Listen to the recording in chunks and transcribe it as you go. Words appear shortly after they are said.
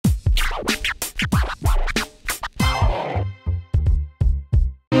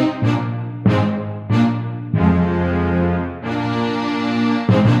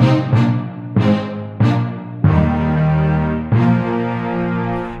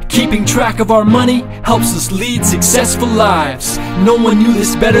Keeping track of our money helps us lead successful lives. No one knew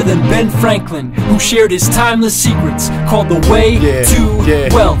this better than Ben Franklin, who shared his timeless secrets called the way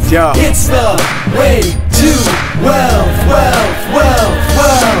to wealth. It's the way to wealth, wealth, wealth,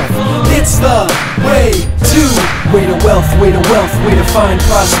 wealth. It's the way to wealth, way to find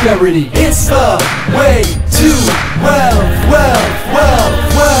prosperity. It's the way to wealth, wealth,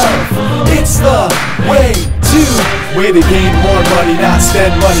 wealth, wealth. It's the way to gain more money, not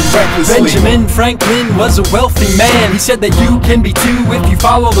spend money recklessly. Benjamin Franklin was a wealthy man. He said that you can be too if you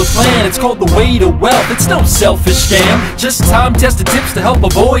follow the plan. It's called the way to wealth. It's no selfish scam, just time-tested tips to help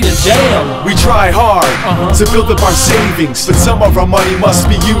avoid a jam. We try hard to build up our savings, but some of our money must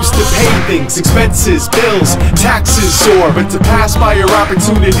be used to pay things. Expenses, bills, taxes soar, but to pass by your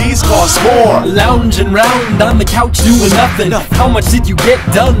opportunities costs more. Lounging round on the couch doing nothing. How much did you get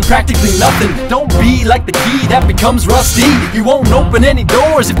done? Practically nothing. Don't be like the key that becomes rusty. You won't open any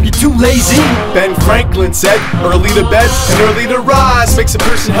doors if you're too lazy. Ben Franklin said, early to bed and early to rise makes a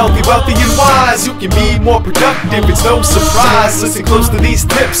person healthy, wealthy, and wise. You can be more productive, it's no surprise. Listen close to these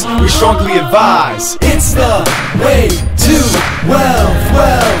tips, we strongly advise. It's the way to wealth,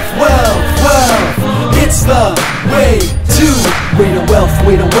 wealth, wealth, wealth. It's the way to wealth,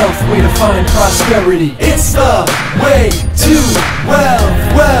 way to find prosperity. It's the way to wealth,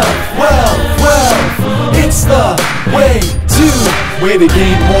 wealth, wealth, wealth. It's the way to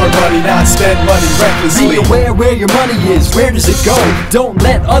gain more money, not spend money recklessly. Be aware where your money is, where does it go? Don't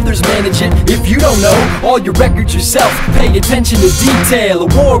let others manage it if you don't know all your records yourself. Pay attention to detail. A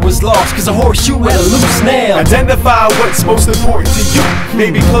war was lost cause a horseshoe had a loose nail. Identify what's most important to you.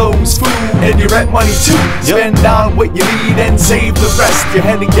 Maybe clothes, food, and your rent money too. Spend on what you need and save the rest. You're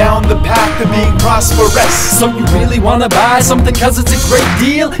heading down the path to being prosperous. So you really wanna buy something cause it's a great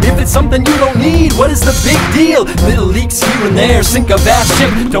deal? If it's something you don't need, what is the big deal? Little leaks here and there sink a vast ship.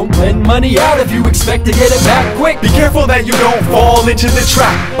 Don't lend money out if you expect to get it back quick. Be careful that you don't fall into the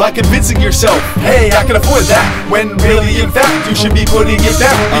trap by convincing yourself, hey, I can afford that, when really in fact you should be putting it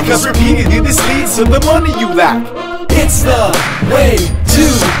back, because repeatedly this leads to the money you lack. It's the way to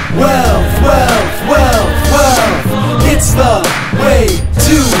wealth, wealth, wealth, wealth. It's the way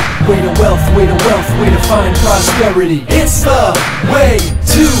to wealth, way to find prosperity. It's the way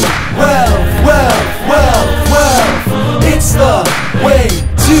to wealth, wealth, wealth, wealth. It's the way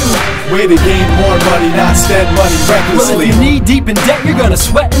to gain more money, not spend money recklessly. Well, if you're knee deep in debt, you're gonna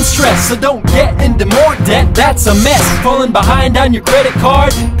sweat and stress. So don't get into more debt, that's a mess. Falling behind on your credit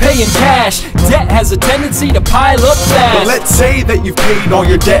card, paying cash. Debt has a tendency to pile up fast. But let's say that you've paid all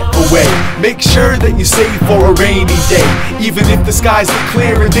your debt away. Make sure that you save for a rainy day. Even if the skies look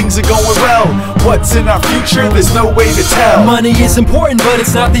clear and things are going well, what's in our future, there's no way to tell. Money is important, but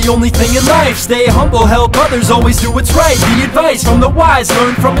it's not the only thing in life. Stay humble, help others, always do what's right. The advice from the wise,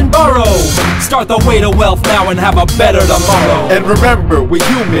 learn from and borrow. Start the way to wealth now and have a better tomorrow. And remember, we're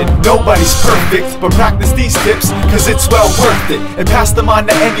human, nobody's perfect, but practice these tips cause it's well worth it, and pass them on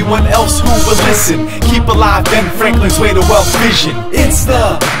to anyone else who will listen. Keep alive Ben Franklin's way to wealth vision. It's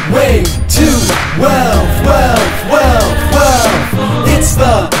the way to wealth, wealth, wealth, wealth. It's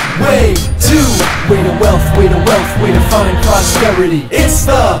the way to wealth, way to find prosperity. It's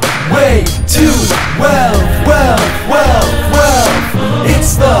the way to wealth, wealth, wealth, wealth.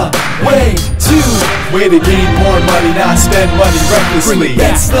 It's the way to gain more money, not spend money recklessly.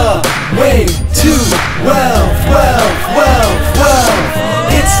 It's the way to wealth, wealth, wealth, wealth.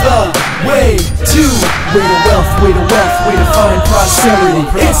 It's the way to wealth, way to find prosperity.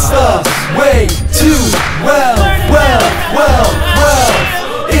 It's the way to wealth, wealth, wealth,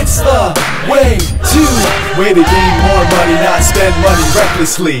 wealth. It's the way to gain more money, not spend money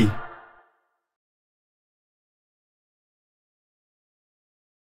recklessly.